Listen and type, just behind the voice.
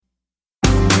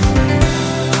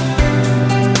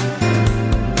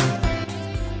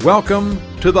Welcome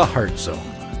to the Heart Zone,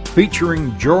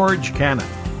 featuring George Cannon.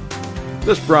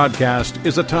 This broadcast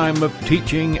is a time of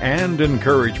teaching and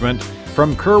encouragement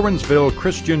from Curwensville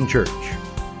Christian Church.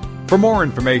 For more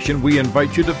information, we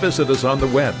invite you to visit us on the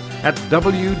web at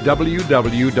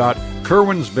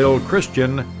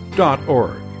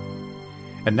www.curwensvillechristian.org.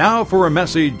 And now for a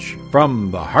message from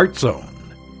the Heart Zone.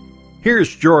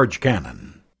 Here's George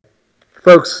Cannon.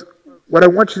 Folks, what I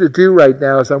want you to do right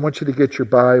now is I want you to get your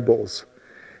Bibles.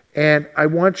 And I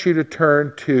want you to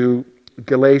turn to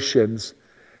Galatians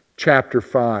chapter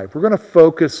 5. We're going to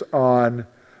focus on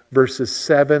verses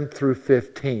 7 through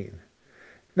 15.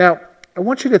 Now, I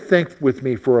want you to think with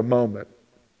me for a moment.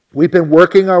 We've been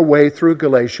working our way through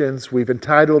Galatians. We've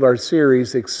entitled our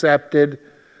series, Accepted,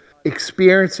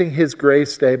 Experiencing His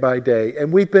Grace Day by Day.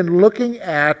 And we've been looking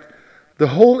at the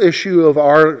whole issue of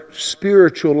our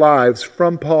spiritual lives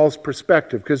from Paul's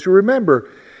perspective. Because you remember,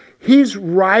 he's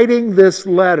writing this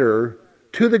letter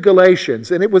to the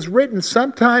Galatians, and it was written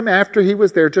sometime after he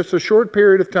was there, just a short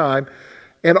period of time.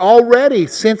 And already,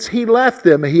 since he left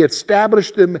them, he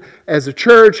established them as a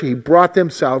church. He brought them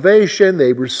salvation.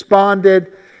 They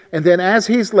responded. And then as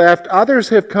he's left, others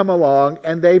have come along,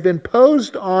 and they've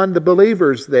imposed on the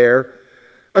believers there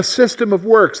a system of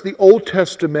works, the Old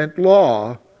Testament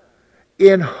law,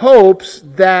 in hopes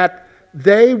that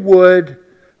they would,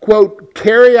 quote,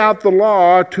 carry out the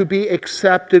law to be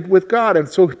accepted with God. And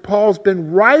so Paul's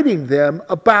been writing them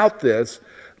about this,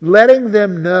 letting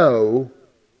them know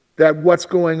that what's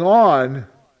going on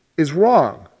is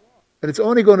wrong. And it's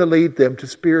only going to lead them to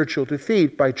spiritual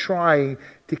defeat by trying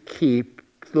to keep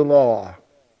the law.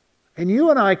 And you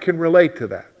and I can relate to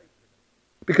that.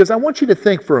 Because I want you to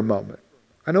think for a moment.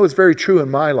 I know it's very true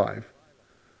in my life.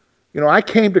 You know, I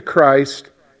came to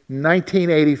Christ in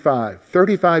 1985,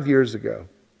 35 years ago.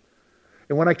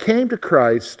 And when I came to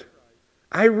Christ,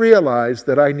 I realized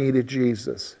that I needed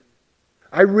Jesus.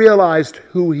 I realized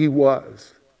who He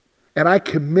was. And I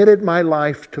committed my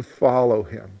life to follow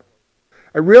Him.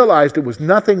 I realized it was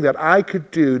nothing that I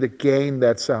could do to gain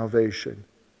that salvation.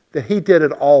 That He did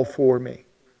it all for me.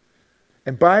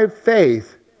 And by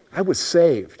faith, I was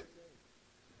saved.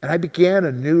 And I began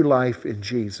a new life in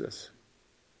Jesus.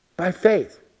 By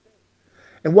faith.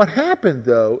 And what happened,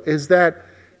 though, is that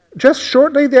just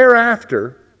shortly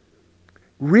thereafter,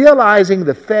 realizing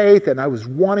the faith and I was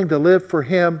wanting to live for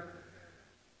Him,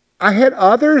 I had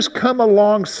others come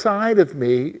alongside of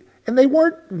me, and they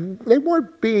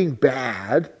weren't being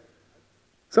bad.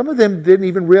 Some of them didn't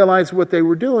even realize what they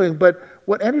were doing, but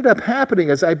what ended up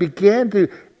happening as I began to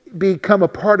become a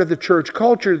part of the church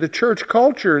culture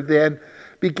then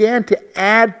began to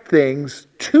add things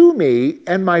to me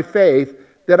and my faith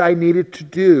that I needed to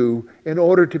do in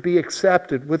order to be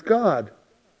accepted with God.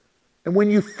 And when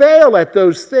you fail at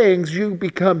those things, you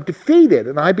become defeated,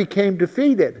 and I became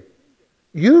defeated.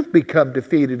 You've become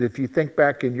defeated if you think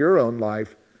back in your own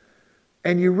life,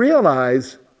 and you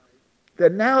realize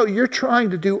that now you're trying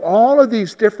to do all of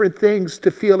these different things to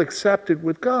feel accepted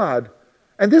with God.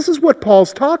 And this is what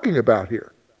Paul's talking about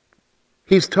here.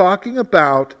 He's talking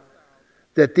about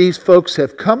that these folks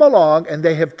have come along and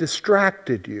they have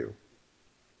distracted you.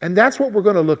 And that's what we're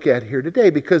going to look at here today,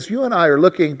 because you and I are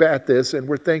looking at this and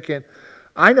we're thinking,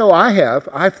 I know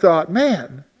I've thought,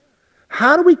 man,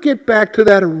 how do we get back to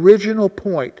that original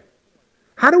point?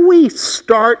 How do we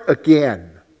start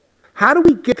again? How do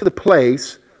we get to the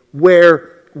place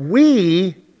where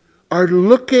we are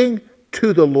looking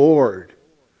to the Lord,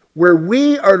 where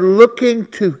we are looking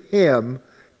to Him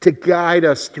to guide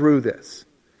us through this?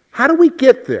 How do we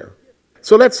get there?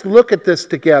 So let's look at this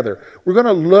together. We're going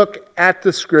to look at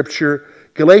the scripture,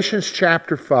 Galatians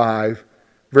chapter 5,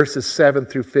 verses 7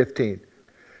 through 15.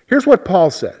 Here's what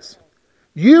Paul says.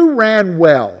 You ran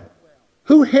well.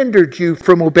 Who hindered you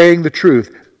from obeying the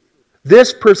truth?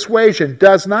 This persuasion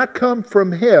does not come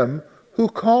from Him who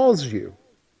calls you.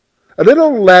 A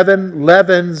little leaven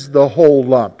leavens the whole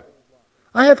lump.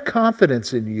 I have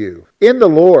confidence in you, in the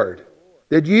Lord,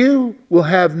 that you will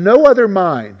have no other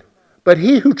mind, but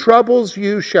he who troubles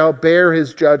you shall bear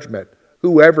his judgment,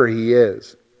 whoever he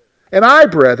is. And I,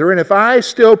 brethren, if I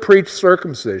still preach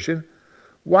circumcision,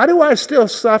 why do I still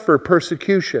suffer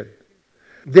persecution?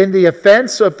 Then the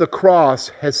offense of the cross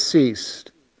has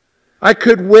ceased. I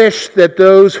could wish that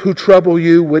those who trouble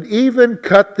you would even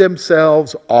cut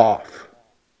themselves off.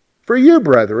 For you,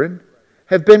 brethren,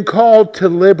 have been called to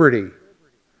liberty.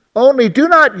 Only do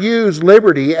not use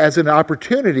liberty as an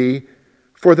opportunity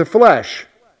for the flesh,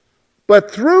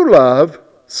 but through love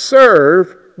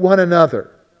serve one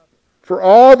another. For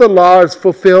all the law is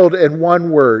fulfilled in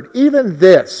one word, even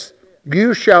this,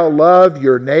 you shall love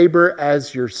your neighbor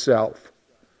as yourself.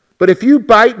 But if you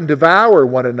bite and devour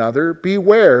one another,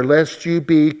 beware lest you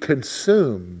be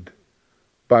consumed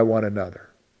by one another.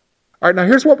 All right, now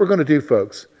here's what we're going to do,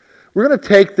 folks. We're going to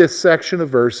take this section of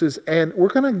verses and we're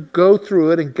going to go through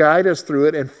it and guide us through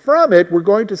it. And from it, we're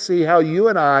going to see how you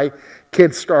and I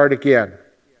can start again.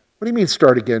 What do you mean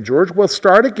start again, George? Well,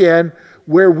 start again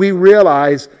where we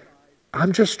realize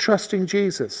I'm just trusting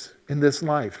Jesus in this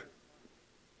life.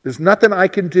 There's nothing I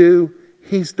can do.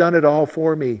 He's done it all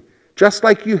for me. Just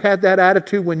like you had that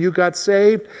attitude when you got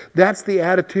saved, that's the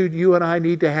attitude you and I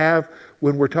need to have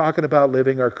when we're talking about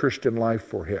living our Christian life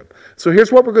for Him. So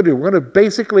here's what we're going to do. We're going to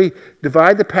basically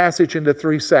divide the passage into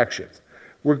 3 sections.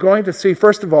 We're going to see,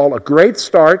 first of all, a great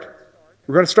start.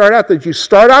 We're going to start out that you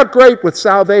start out great with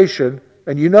salvation,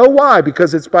 and you know why,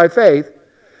 because it's by faith.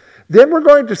 Then we're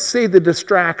going to see the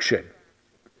distraction.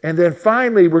 And then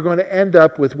finally, we're going to end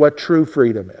up with what true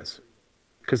freedom is.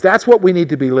 Because that's what we need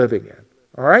to be living in.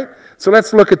 All right? So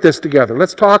let's look at this together.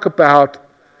 Let's talk about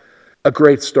a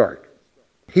great start.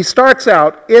 He starts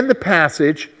out in the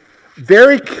passage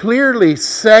very clearly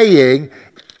saying,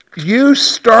 you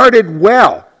started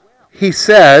well. He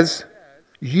says,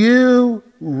 you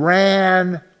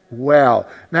ran well.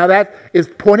 Now that is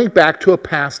pointing back to a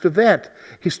past event.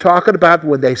 He's talking about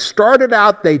when they started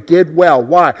out, they did well.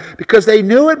 Why? Because they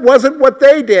knew it wasn't what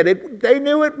they did. They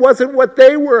knew it wasn't what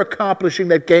they were accomplishing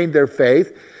that gained their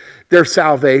faith, their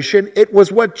salvation. It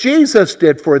was what Jesus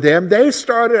did for them. They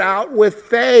started out with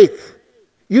faith.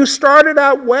 You started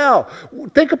out well.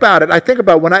 Think about it. I think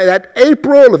about when that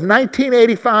April of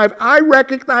 1985, I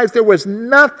recognized there was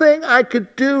nothing I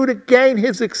could do to gain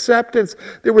His acceptance.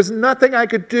 There was nothing I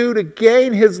could do to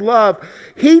gain His love.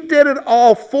 He did it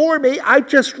all for me. I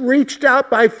just reached out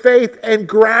by faith and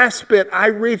grasped it. I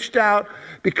reached out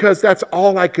because that's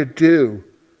all I could do.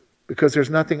 Because there's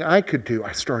nothing I could do.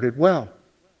 I started well.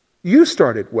 You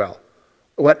started well.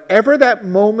 Whatever that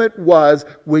moment was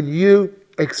when you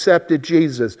accepted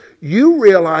Jesus, you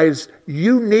realized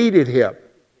you needed Him.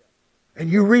 And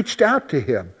you reached out to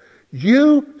Him.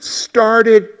 You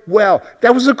started well.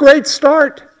 That was a great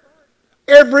start.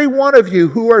 Every one of you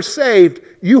who are saved,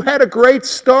 you had a great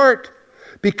start.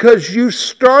 Because you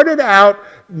started out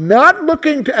not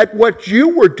looking at what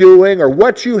you were doing or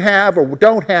what you have or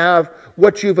don't have,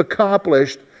 what you've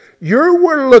accomplished. You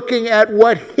were looking at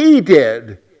what He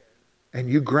did, and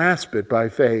you grasped it by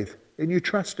faith, and you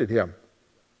trusted Him,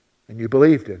 and you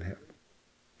believed in Him.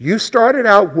 You started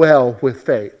out well with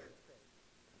faith.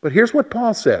 But here's what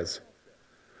Paul says.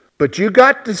 But you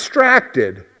got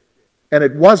distracted, and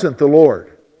it wasn't the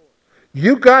Lord.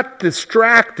 You got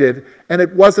distracted, and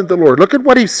it wasn't the Lord. Look at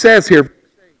what he says here.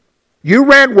 You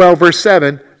ran well, verse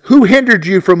 7. Who hindered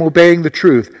you from obeying the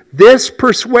truth? This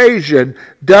persuasion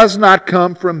does not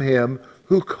come from Him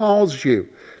who calls you.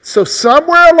 So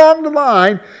somewhere along the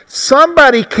line,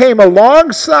 somebody came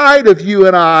alongside of you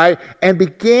and I and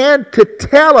began to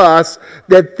tell us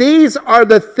that these are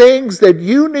the things that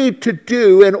you need to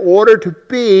do in order to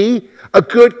be a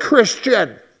good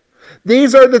Christian.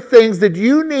 These are the things that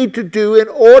you need to do in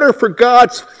order for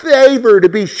God's favor to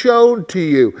be shown to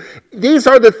you. These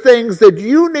are the things that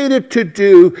you needed to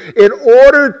do in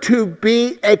order to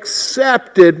be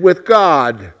accepted with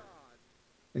God.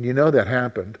 And you know that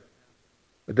happened.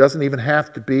 It doesn't even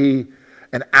have to be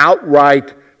an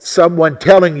outright someone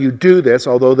telling you do this,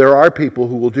 although there are people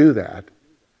who will do that.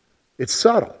 It's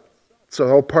subtle. It's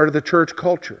all part of the church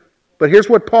culture. But here's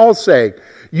what Paul's saying.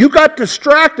 You got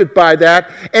distracted by that.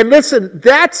 And listen,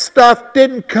 that stuff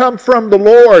didn't come from the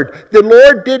Lord. The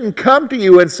Lord didn't come to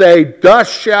you and say,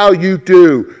 thus shall you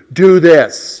do. Do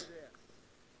this.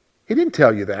 He didn't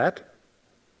tell you that.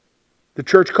 The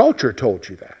church culture told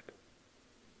you that.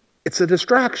 It's a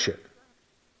distraction.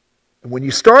 And when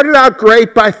you started out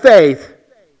great by faith,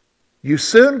 you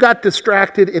soon got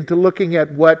distracted into looking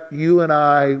at what you and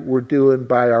I were doing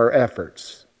by our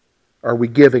efforts. Are we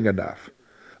giving enough?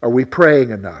 Are we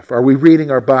praying enough? Are we reading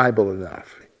our Bible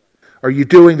enough? Are you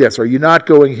doing this? Are you not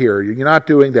going here? Are you not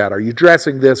doing that? Are you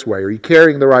dressing this way? Are you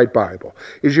carrying the right Bible?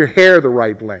 Is your hair the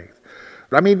right length?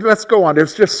 I mean, let's go on.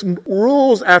 There's just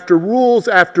rules after rules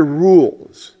after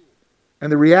rules.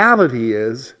 And the reality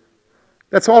is,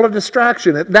 that's all a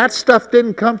distraction. That stuff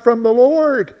didn't come from the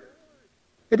Lord.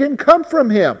 It didn't come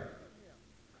from Him.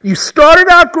 You started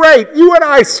out great. You and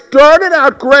I started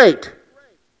out great.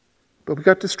 But we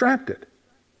got distracted.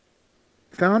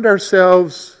 Found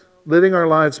ourselves living our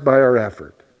lives by our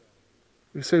effort.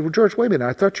 You say, well, George, wait a minute.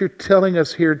 I thought you're telling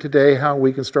us here today how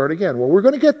we can start again. Well, we're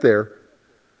going to get there.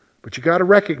 But you got to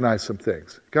recognize some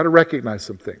things.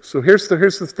 So here's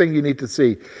the thing you need to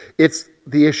see. It's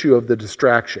the issue of the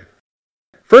distraction.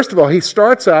 First of all, he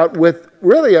starts out with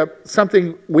really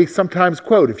something we sometimes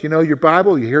quote. If you know your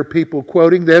Bible, you hear people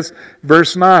quoting this.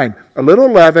 Verse 9, a little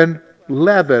leaven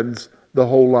leavens the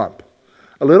whole lump.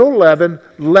 A little leaven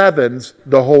leavens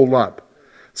the whole lump.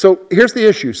 So here's the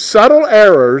issue. Subtle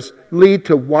errors lead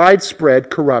to widespread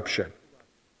corruption.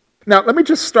 Now, let me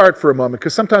just start for a moment,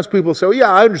 because sometimes people say, yeah,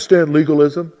 I understand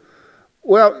legalism.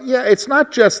 Well, yeah, it's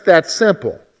not just that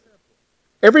simple.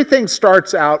 Everything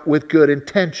starts out with good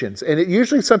intentions, and it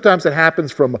usually sometimes it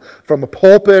happens from a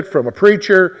pulpit, from a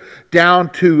preacher,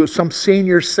 down to some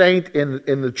senior saint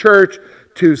in the church,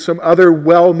 to some other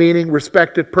well-meaning,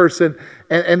 respected person,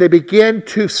 and they begin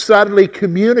to subtly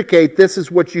communicate, this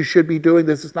is what you should be doing,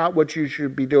 this is not what you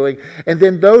should be doing, and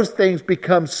then those things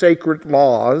become sacred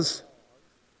laws,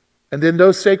 and then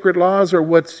those sacred laws are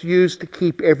what's used to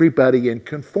keep everybody in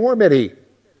conformity.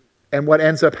 And what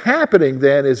ends up happening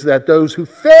then is that those who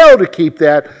fail to keep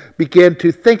that begin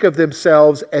to think of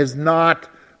themselves as not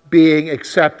being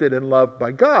accepted and loved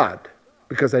by God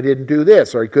because I didn't do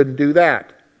this or I couldn't do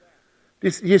that.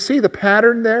 You see the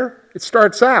pattern there? It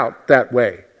starts out that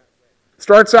way. It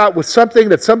starts out with something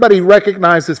that somebody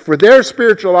recognizes for their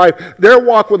spiritual life, their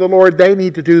walk with the Lord, they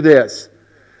need to do this.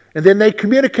 And then they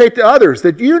communicate to others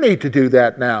that you need to do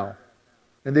that now.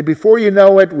 And then before you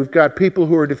know it, we've got people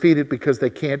who are defeated because they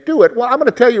can't do it. Well, I'm going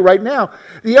to tell you right now,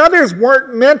 the others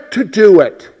weren't meant to do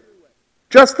it.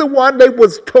 Just the one that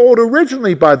was told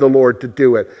originally by the Lord to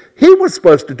do it. He was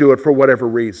supposed to do it for whatever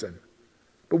reason.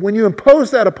 But when you impose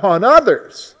that upon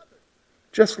others,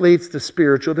 it just leads to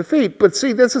spiritual defeat. But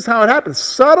see, this is how it happens.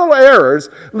 Subtle errors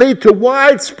lead to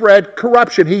widespread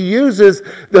corruption. He uses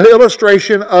the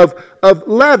illustration of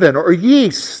leaven or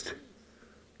yeast.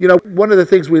 You know, one of the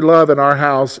things we love in our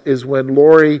house is when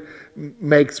Lori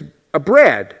makes a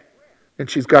bread. And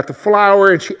she's got the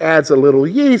flour and she adds a little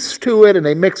yeast to it and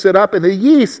they mix it up. And the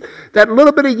yeast, that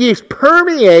little bit of yeast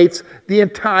permeates the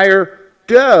entire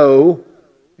dough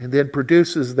and then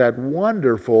produces that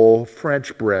wonderful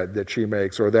French bread that she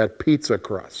makes or that pizza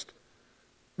crust.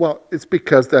 Well, it's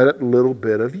because that little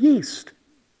bit of yeast.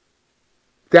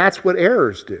 That's what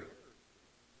errors do.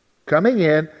 Coming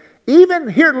in, even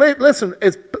here, listen,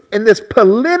 in this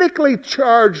politically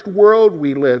charged world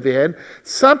we live in,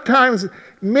 sometimes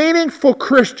meaningful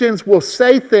Christians will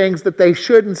say things that they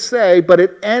shouldn't say, but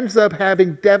it ends up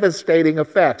having devastating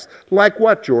effects. Like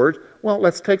what, George? Well,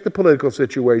 let's take the political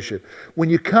situation. When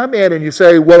you come in and you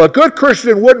say, well, a good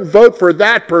Christian wouldn't vote for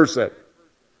that person.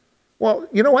 Well,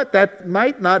 you know what? That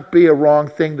might not be a wrong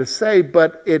thing to say,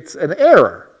 but it's an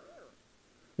error.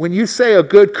 When you say a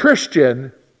good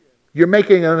Christian, you're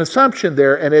making an assumption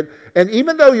there, and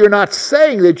even though you're not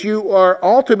saying that, you are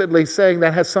ultimately saying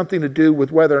that has something to do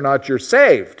with whether or not you're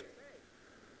saved.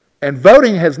 And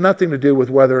voting has nothing to do with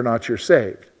whether or not you're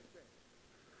saved.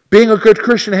 Being a good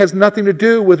Christian has nothing to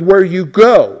do with where you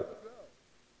go.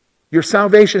 Your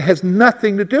salvation has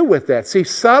nothing to do with that. See,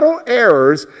 subtle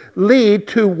errors lead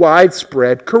to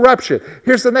widespread corruption.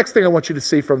 Here's the next thing I want you to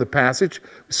see from the passage.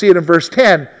 See it in verse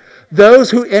 10. Those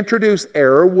who introduce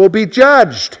error will be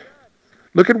judged.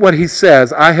 Look at what he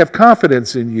says. I have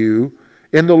confidence in you,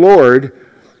 in the Lord,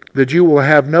 that you will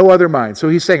have no other mind. So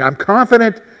he's saying, I'm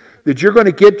confident that you're going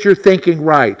to get your thinking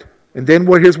right. And then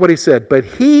here's what he said. But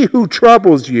he who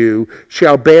troubles you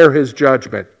shall bear his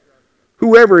judgment.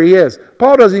 Whoever he is.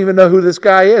 Paul doesn't even know who this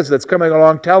guy is that's coming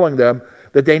along telling them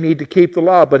that they need to keep the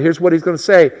law. But here's what he's going to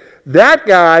say. That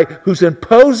guy who's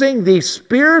imposing the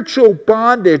spiritual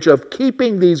bondage of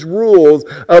keeping these rules,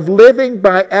 of living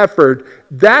by effort,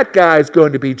 that guy's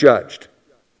going to be judged.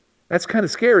 That's kind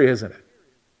of scary, isn't it?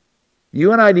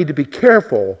 You and I need to be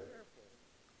careful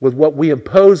with what we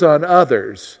impose on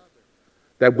others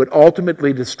that would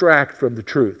ultimately distract from the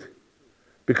truth.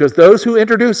 Because those who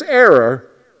introduce error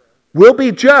will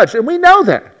be judged, and we know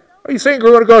that. Are you saying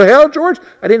you're going to go to hell, George?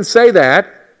 I didn't say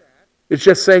that. It's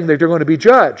just saying that they're going to be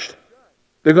judged.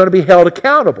 They're going to be held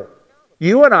accountable.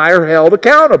 You and I are held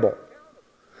accountable.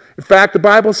 In fact, the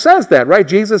Bible says that, right?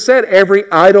 Jesus said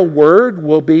every idle word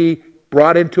will be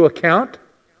brought into account.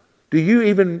 Do you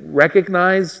even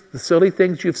recognize the silly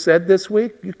things you've said this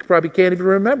week? You probably can't even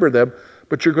remember them,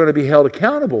 but you're going to be held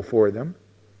accountable for them.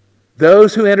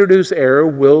 Those who introduce error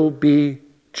will be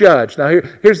judged. Now,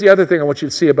 here's the other thing I want you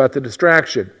to see about the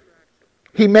distraction.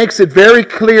 He makes it very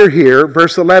clear here,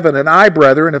 verse 11, and I,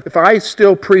 brethren, if I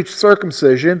still preach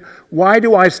circumcision, why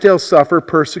do I still suffer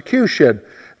persecution?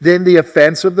 Then the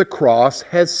offense of the cross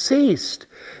has ceased.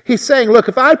 He's saying, look,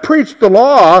 if I preached the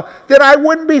law, then I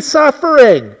wouldn't be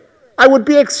suffering. I would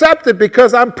be accepted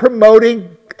because I'm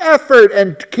promoting effort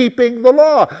and keeping the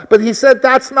law. But he said,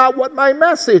 that's not what my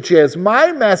message is.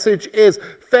 My message is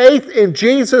faith in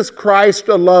Jesus Christ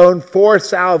alone for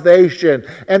salvation.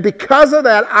 And because of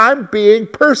that, I'm being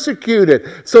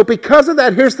persecuted. So because of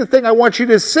that, here's the thing I want you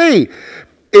to see,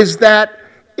 is that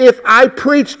if I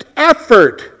preached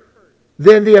effort,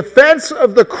 then the offense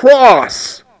of the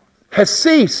cross has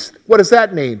ceased. What does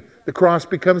that mean? The cross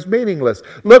becomes meaningless.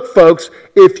 Look, folks,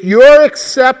 if your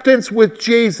acceptance with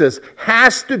Jesus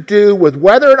has to do with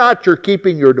whether or not you're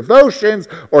keeping your devotions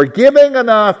or giving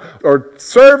enough or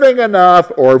serving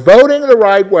enough or voting the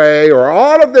right way or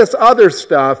all of this other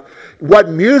stuff, what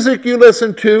music you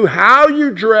listen to, how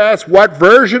you dress, what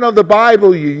version of the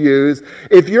Bible you use,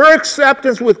 if your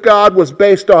acceptance with God was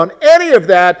based on any of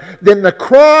that, then the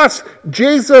cross,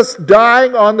 Jesus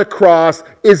dying on the cross,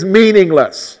 is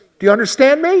meaningless. Do you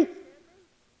understand me?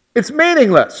 It's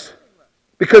meaningless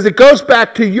because it goes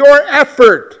back to your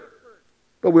effort.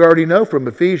 But we already know from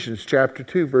Ephesians chapter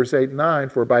 2, verse 8 and 9,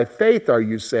 for by faith are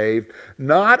you saved,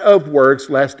 not of works,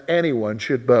 lest anyone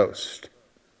should boast.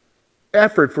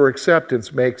 Effort for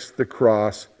acceptance makes the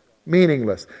cross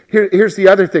meaningless. Here's the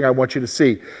other thing I want you to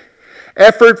see.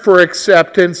 Effort for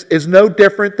acceptance is no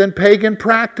different than pagan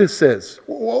practices.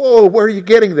 Whoa, where are you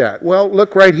getting that? Well,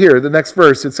 look right here, the next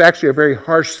verse. It's actually a very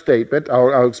harsh statement.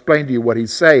 I'll explain to you what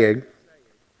he's saying.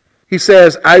 He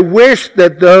says, I wish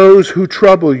that those who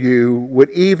trouble you would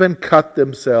even cut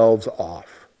themselves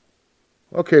off.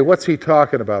 Okay, what's he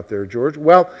talking about there, George?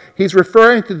 Well, he's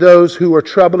referring to those who are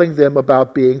troubling them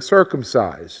about being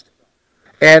circumcised.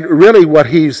 And really what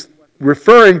he's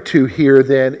referring to here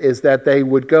then is that they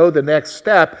would go the next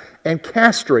step and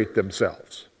castrate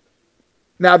themselves.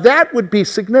 Now that would be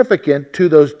significant to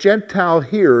those Gentile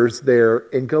hearers there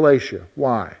in Galatia.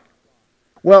 Why?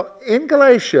 Well, in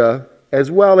Galatia,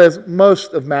 as well as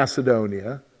most of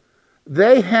Macedonia,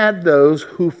 they had those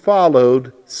who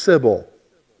followed Cybele.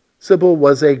 Cybele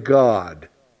was a god.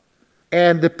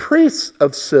 And the priests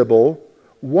of Cybele,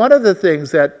 one of the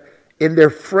things that in their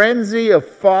frenzy of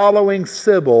following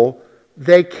Cybele,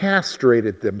 they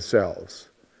castrated themselves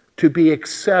to be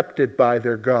accepted by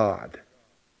their God.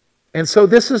 And so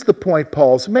this is the point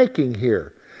Paul's making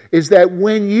here, is that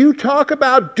when you talk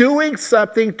about doing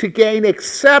something to gain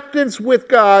acceptance with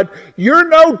God, you're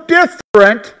no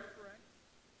different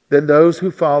than those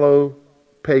who follow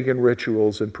pagan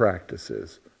rituals and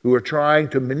practices, who are trying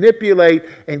to manipulate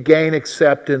and gain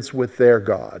acceptance with their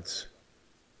gods.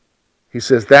 He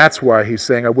says that's why he's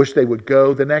saying, I wish they would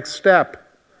go the next step.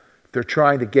 They're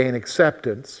trying to gain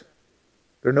acceptance.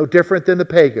 They're no different than the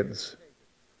pagans.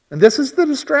 And this is the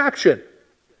distraction.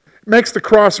 It makes the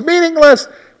cross meaningless.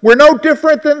 We're no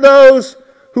different than those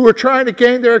who are trying to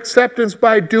gain their acceptance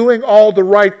by doing all the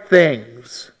right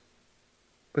things.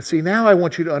 But see, now I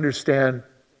want you to understand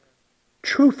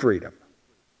true freedom.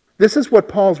 This is what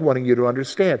Paul's wanting you to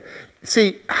understand.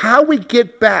 See, how we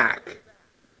get back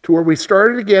to where we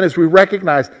started again is we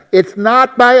recognize it's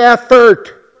not by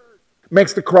effort.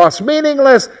 Makes the cross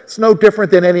meaningless. It's no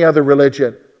different than any other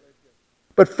religion.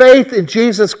 But faith in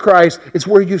Jesus Christ is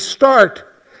where you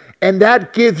start, and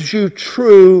that gives you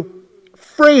true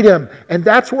freedom. And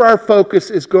that's where our focus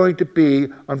is going to be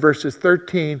on verses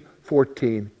 13,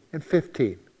 14, and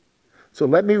 15. So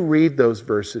let me read those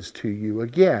verses to you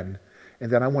again, and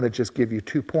then I want to just give you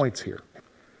 2 points here.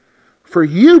 For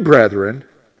you, brethren,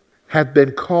 have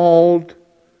been called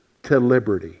to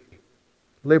liberty.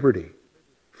 Liberty.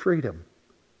 Freedom.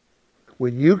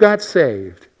 When you got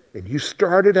saved and you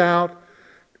started out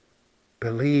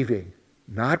believing,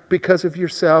 not because of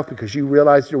yourself, because you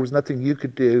realized there was nothing you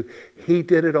could do, He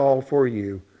did it all for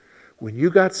you. When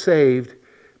you got saved,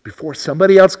 before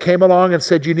somebody else came along and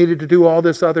said you needed to do all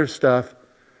this other stuff,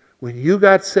 when you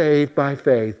got saved by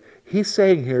faith, He's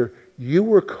saying here, you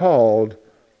were called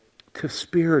to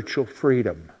spiritual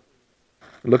freedom.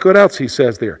 Look what else He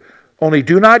says there. Only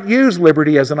do not use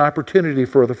liberty as an opportunity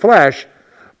for the flesh,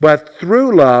 but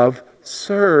through love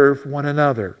serve one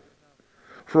another.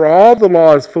 For all the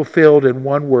law is fulfilled in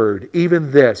one word,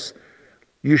 even this,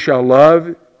 you shall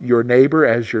love your neighbor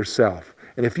as yourself.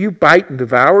 And if you bite and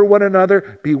devour one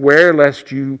another, beware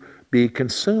lest you be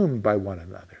consumed by one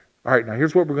another. All right, now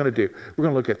here's what we're going to do. We're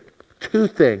going to look at 2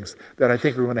 things that I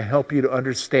think are going to help you to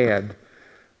understand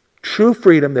true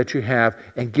freedom that you have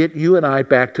and get you and I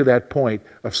back to that point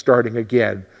of starting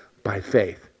again by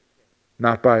faith,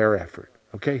 not by our effort.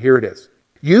 Okay, here it is.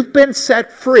 You've been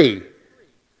set free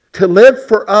to live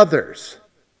for others,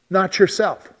 not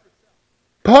yourself.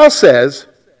 Paul says,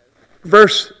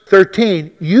 verse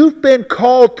 13, you've been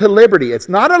called to liberty. It's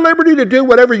not a liberty to do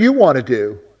whatever you want to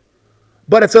do,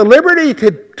 but it's a liberty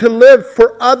to live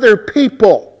for other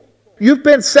people. You've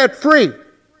been set free.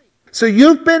 So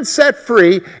you've been set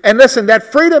free, and listen,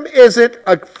 that freedom isn't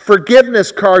a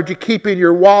forgiveness card you keep in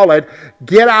your wallet,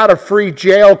 get out of free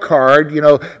jail card,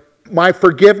 my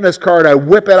forgiveness card, I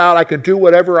whip it out, I can do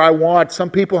whatever I want. Some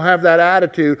people have that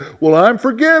attitude, well, I'm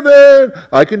forgiven,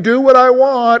 I can do what I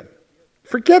want.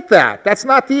 Forget that. That's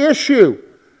not the issue.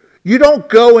 You don't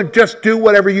go and just do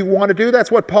whatever you want to do.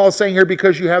 That's what Paul's saying here,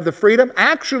 because you have the freedom.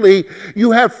 Actually,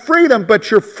 you have freedom,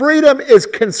 but your freedom is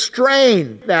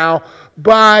constrained now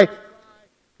by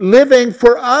living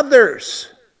for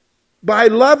others, by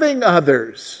loving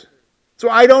others.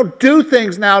 So I don't do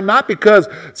things now not because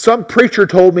some preacher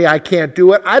told me I can't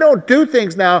do it. I don't do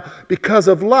things now because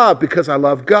of love, because I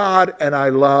love God and I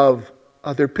love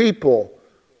other people.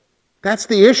 That's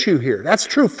the issue here. That's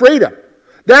true freedom.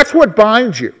 That's what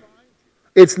binds you.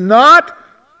 It's not,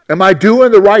 am I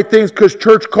doing the right things because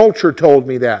church culture told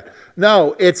me that?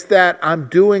 No, it's that I'm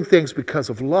doing things because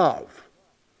of love.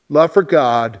 Love for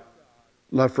God,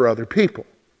 love for other people.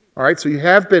 All right, so you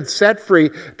have been set free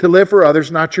to live for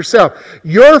others, not yourself.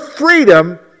 Your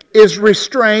freedom is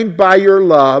restrained by your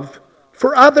love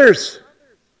for others.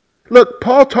 Look,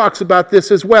 Paul talks about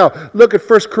this as well. Look at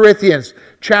 1 Corinthians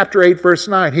chapter 8, verse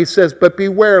 9. He says, but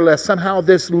beware lest somehow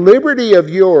this liberty of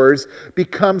yours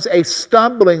becomes a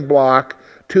stumbling block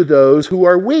to those who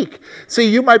are weak. See,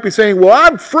 you might be saying, well,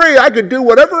 I'm free. I can do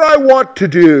whatever I want to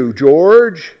do,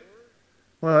 George.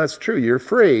 Well, that's true. You're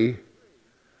free.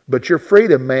 But your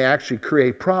freedom may actually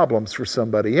create problems for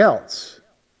somebody else.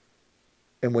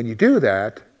 And when you do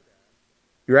that,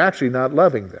 you're actually not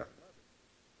loving them.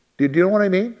 Do you know what I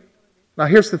mean? Now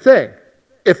here's the thing.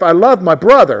 If I love my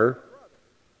brother,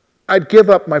 I'd give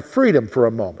up my freedom for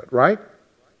a moment, right?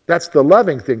 That's the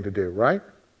loving thing to do, right?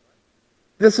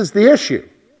 This is the issue.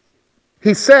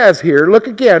 He says here, look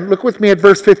with me at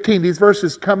verse 15. These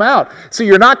verses come out. So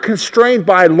you're not constrained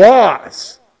by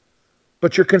laws,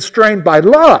 but you're constrained by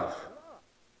love.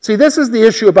 See, this is the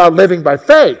issue about living by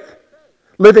faith,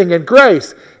 living in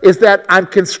grace, is that I'm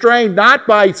constrained not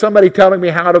by somebody telling me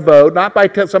how to vote, not by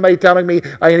somebody telling me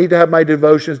I need to have my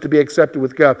devotions to be accepted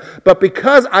with God, but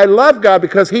because I love God,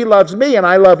 because He loves me and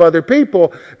I love other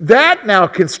people, that now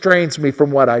constrains me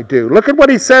from what I do. Look at what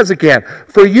he says again.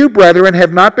 For you, brethren,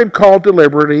 have not been called to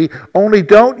liberty, only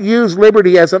don't use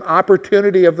liberty as an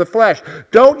opportunity of the flesh.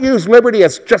 Don't use liberty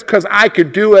as just because I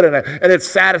can do it and it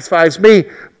satisfies me,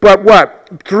 but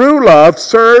what? Through love,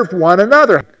 serve one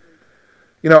another.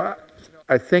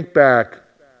 I think back,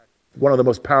 one of the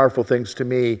most powerful things to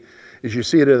me is you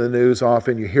see it in the news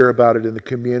often, you hear about it in the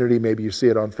community, maybe you see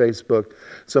it on Facebook,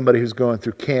 somebody who's going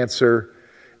through cancer,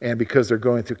 and because they're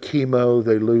going through chemo,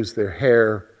 they lose their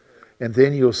hair. And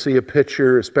then you'll see a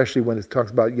picture, especially when it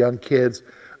talks about young kids,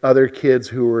 other kids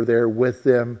who are there with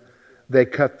them, they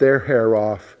cut their hair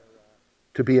off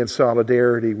to be in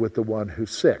solidarity with the one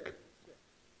who's sick.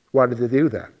 Why did they do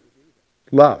that?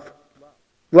 Love.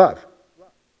 Love.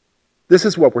 This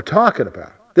is what we're talking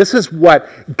about. This is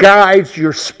what guides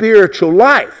your spiritual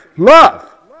life.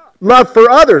 Love. Love for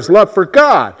others. Love for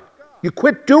God. You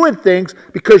quit doing things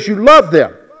because you love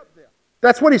them.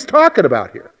 That's what he's talking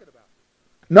about here.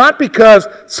 Not because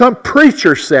some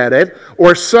preacher said it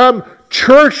or some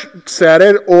church said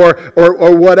it or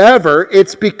whatever.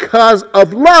 It's because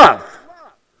of love.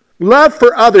 Love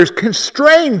for others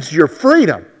constrains your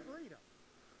freedom.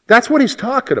 That's what he's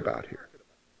talking about here.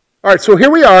 All right, so here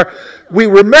we are. We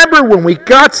remember when we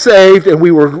got saved and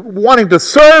we were wanting to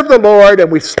serve the Lord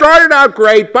and we started out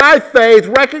great by faith,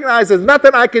 recognize there's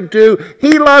nothing I can do.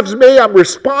 He loves me. I'm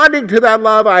responding to that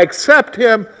love. I accept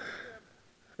Him.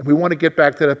 And we want to get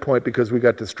back to that point because we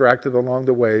got distracted along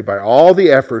the way by all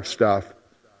the effort stuff.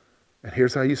 And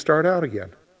here's how you start out again.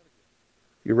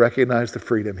 You recognize the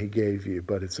freedom He gave you,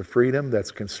 but it's a freedom that's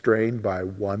constrained by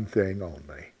one thing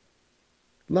only.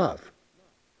 Love.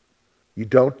 You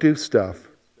don't do stuff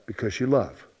because you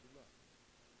love.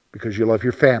 Because you love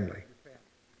your family.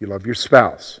 You love your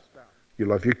spouse. You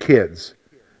love your kids.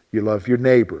 You love your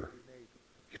neighbor.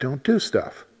 You don't do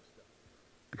stuff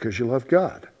because you love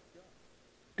God.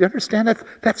 Do you understand that?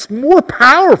 That's more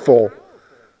powerful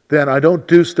than I don't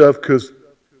do stuff because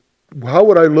how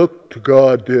would I look to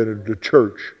God in the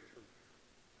church?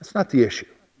 That's not the issue.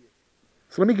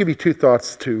 So let me give you two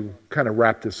thoughts to kind of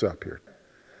wrap this up here.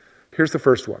 Here's the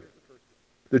first one.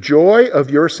 The joy of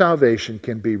your salvation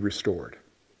can be restored.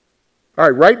 All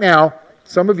right, right now,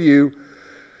 some of you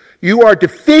are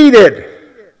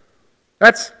defeated.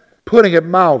 That's putting it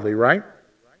mildly, right?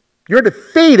 You're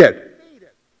defeated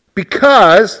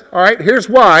because, all right, here's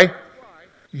why.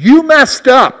 You messed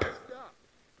up.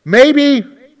 Maybe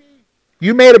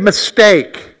you made a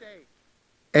mistake.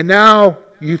 And now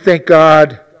you think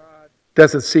God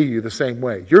doesn't see you the same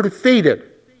way. You're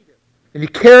defeated. And you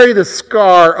carry the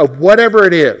scar of whatever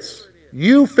it is.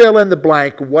 You fill in the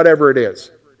blank, whatever it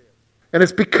is. And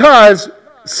it's because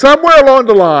somewhere along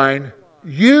the line,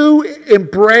 you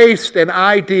embraced an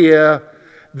idea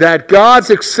that God's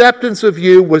acceptance of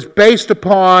you was based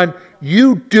upon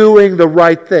you doing the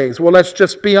right things. Well, let's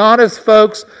just be honest,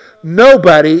 folks.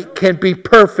 Nobody can be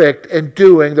perfect in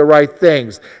doing the right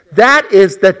things. That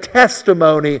is the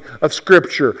testimony of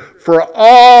Scripture. For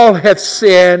all have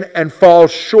sinned and fall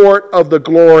short of the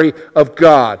glory of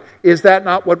God. Is that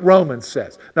not what Romans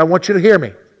says? Now I want you to hear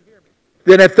me.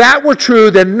 Then if that were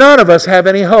true, then none of us have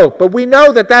any hope. But we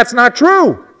know that that's not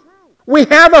true. We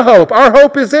have a hope. Our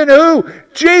hope is in who?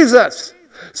 Jesus.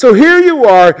 So here you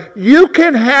are. You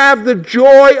can have the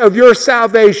joy of your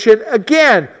salvation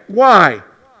again. Why?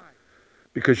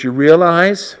 Because you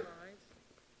realize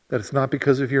that it's not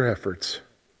because of your efforts,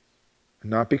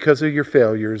 not because of your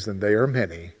failures, and they are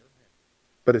many,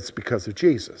 but it's because of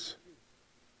Jesus.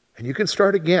 And you can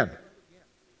start again.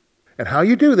 And how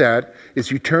you do that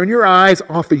is you turn your eyes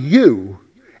off of you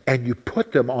and you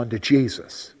put them onto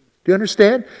Jesus. Do you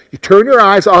understand? You turn your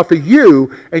eyes off of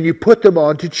you and you put them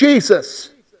onto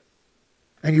Jesus.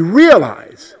 And you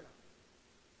realize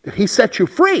that He set you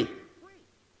free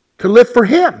to live for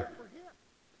Him.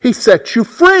 He set you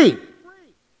free.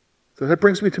 So that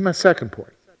brings me to my second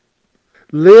point.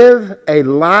 Live a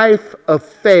life of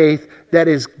faith that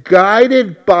is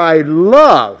guided by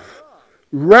love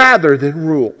rather than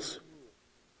rules.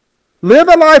 Live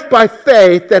a life by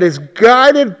faith that is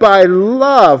guided by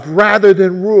love rather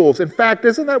than rules. In fact,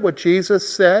 isn't that what Jesus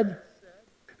said?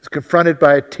 He was confronted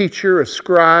by a teacher, a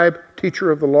scribe,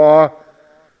 teacher of the law,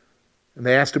 and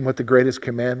they asked him what the greatest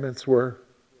commandments were.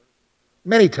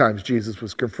 Many times Jesus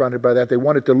was confronted by that. They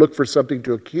wanted to look for something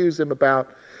to accuse him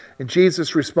about. And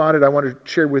Jesus responded. I want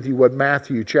to share with you what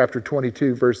Matthew chapter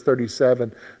 22, verse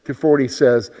 37 to 40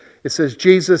 says. It says,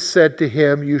 Jesus said to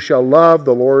him, you shall love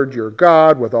the Lord your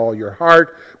God with all your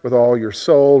heart, with all your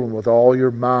soul, and with all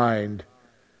your mind.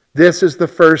 This is the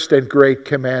first and great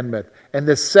commandment. And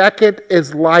the second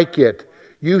is like it.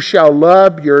 You shall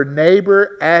love your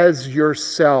neighbor as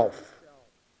yourself.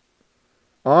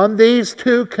 On these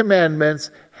two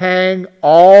commandments hang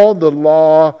all the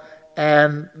law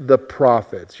and the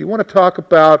prophets. You want to talk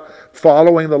about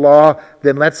following the law?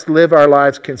 Then let's live our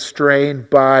lives constrained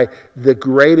by the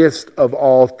greatest of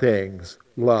all things,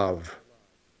 love.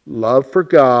 Love for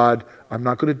God. I'm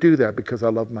not going to do that because I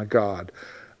love my God.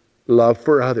 Love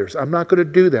for others. I'm not going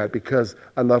to do that because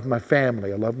I love my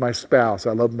family. I love my spouse.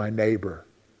 I love my neighbor.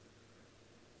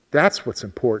 That's what's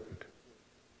important.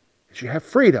 Is you have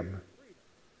freedom.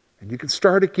 And you can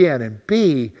start again and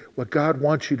be what God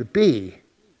wants you to be.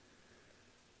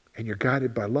 And you're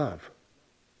guided by love.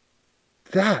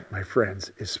 That, my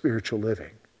friends, is spiritual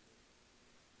living.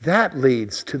 That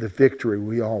leads to the victory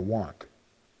we all want.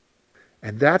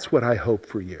 And that's what I hope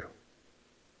for you.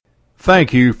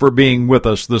 Thank you for being with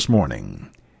us this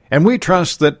morning. And we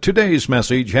trust that today's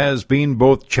message has been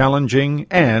both challenging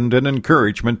and an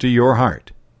encouragement to your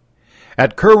heart.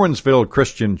 At Curwensville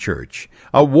Christian Church,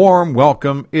 a warm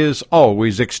welcome is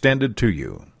always extended to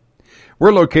you.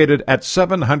 We're located at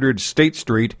 700 State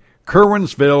Street,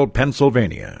 Curwensville,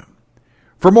 Pennsylvania.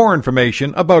 For more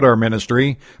information about our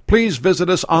ministry, please visit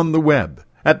us on the web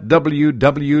at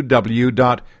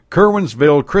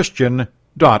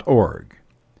www.curwensvillechristian.org.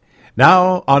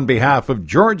 Now, on behalf of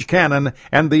George Cannon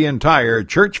and the entire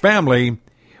church family,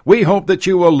 we hope that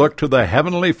you will look to the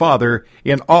Heavenly Father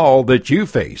in all that you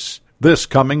face this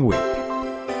coming week.